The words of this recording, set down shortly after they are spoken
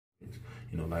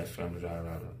you know, lights, family, da.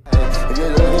 If you're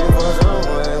looking for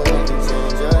someone who can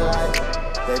change your life,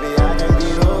 baby, I can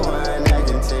be the one that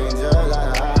can change your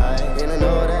life. And I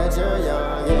know that you're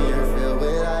young and you're filled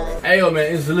with life. Hey, yo,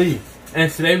 man, it's Lee, and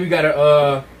today we got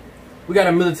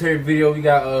a military video. We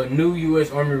got new U.S.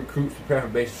 Army recruits prepare for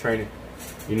basic training.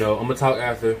 You know, I'm gonna talk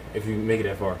after if you make it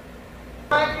that far.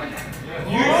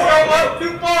 You show up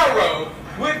tomorrow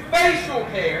with facial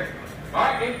hair.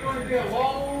 Alright, it's going to be a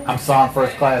long... I'm Sergeant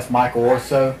First Class Michael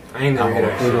Orso. I ain't never I'm had a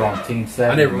that recruiter shit. on Team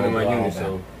 7. I never went in my unit,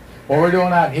 so... What we're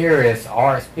doing out here is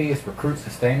RSP, is Recruit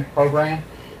Sustainment Program.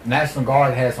 The National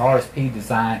Guard has RSP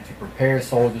designed to prepare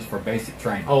soldiers for basic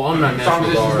training. Oh, I'm not National This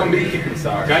is Guard. going to be keeping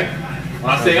sorry. Okay?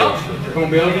 When I say up, it's going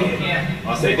to be over.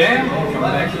 I say down, come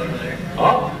back.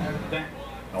 Up.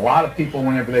 A lot of people,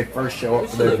 whenever they first show up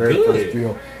for their very first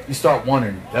drill, you start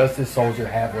wondering, does this soldier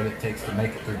have what it takes to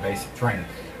make it through basic training?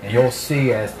 And you'll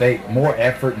see as more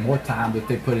effort and more time that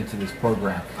they put into this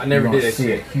program, I never you're did going to that see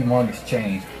shit. a humongous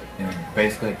change, and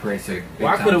basically it creates a big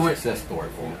time success story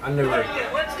for them. I never...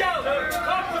 Let's go!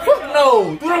 Fuck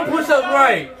no! Do them push-ups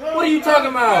right! What are you talking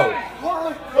about?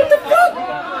 What the fuck?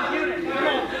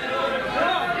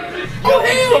 Oh,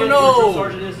 hell no!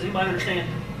 Sergeant is, does anybody understand?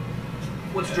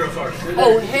 What's a drill sergeant?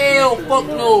 Oh, hell fuck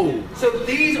no! So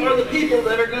these are the people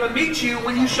that are going to meet you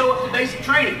when you show up to basic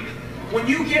training. When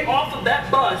you get off of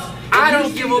that bus, I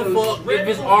don't give a fuck if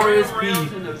it's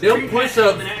RSP. Them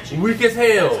push-ups weak as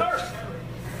hell.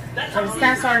 I'm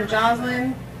Staff Sergeant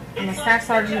Jocelyn. I'm a staff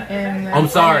sergeant in the I'm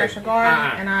sorry. National Guard,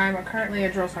 and I'm currently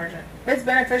a drill sergeant. It's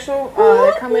beneficial.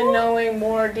 They come in knowing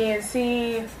more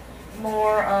DNC,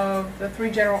 more of the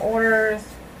 3 general orders,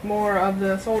 more of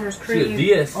the soldiers' creed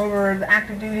over the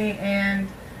active duty and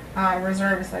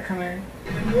reservists that come in.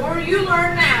 The more you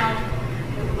learn now,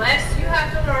 the less you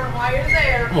have to learn while you're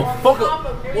there. I'm a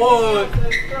fucker. What?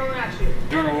 Thrown at you.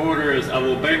 General order is I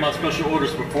will obey my special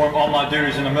orders to perform all my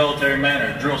duties in a military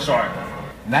manner. Drill sergeant.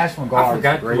 National Guard is the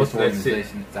what's greatest that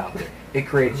organization that's out there. It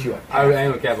creates you a I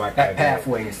ain't gonna cap like that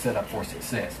pathway is set up for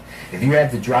success. If you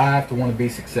have the drive to want to be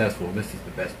successful, this is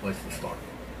the best place to start.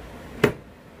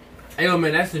 Hey, yo,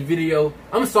 man, that's the video.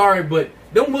 I'm sorry, but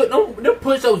them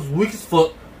push-ups weak as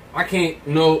fuck. I can't.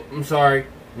 No, I'm sorry.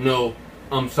 No,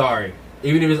 I'm sorry.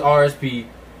 Even if it's RSP,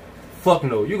 fuck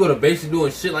no. You go to basic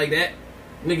doing shit like that,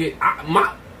 nigga.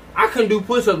 I couldn't do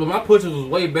push-ups, but my push-ups was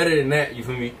way better than that. You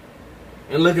feel me?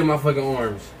 And look at my fucking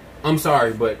arms. I'm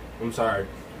sorry, but I'm sorry.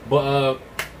 But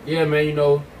yeah, man. You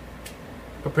know,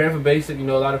 preparing for basic. You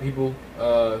know, a lot of people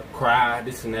cry,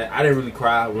 this and that. I didn't really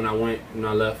cry when I went, when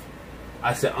I left.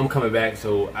 I said I'm coming back,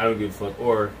 so I don't give a fuck.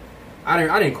 Or I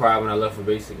didn't cry when I left for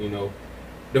basic. You know,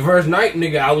 the first night,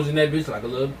 nigga, I was in that bitch like a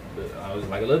little. I was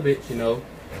like a little bitch. You know,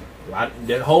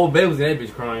 that whole bed was in that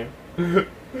bitch crying. I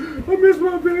miss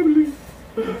my family.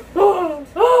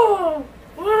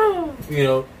 You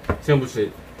know, simple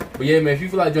shit. But yeah, man, if you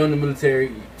feel like joining the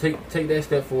military, take that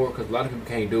step forward, because a lot of people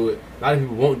can't do it. A lot of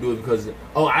people won't do it because,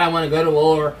 oh, I don't want to go to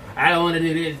war. I don't want to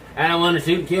do this. I don't want to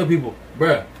shoot and kill people.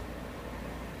 Bruh.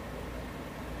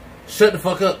 Shut the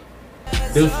fuck up.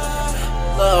 Shorty,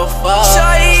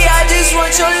 I just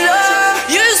want your love.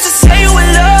 You used to say you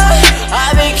would love.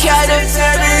 I've been kind of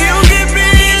you get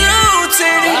pretty low.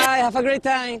 Bye, have a great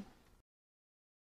time.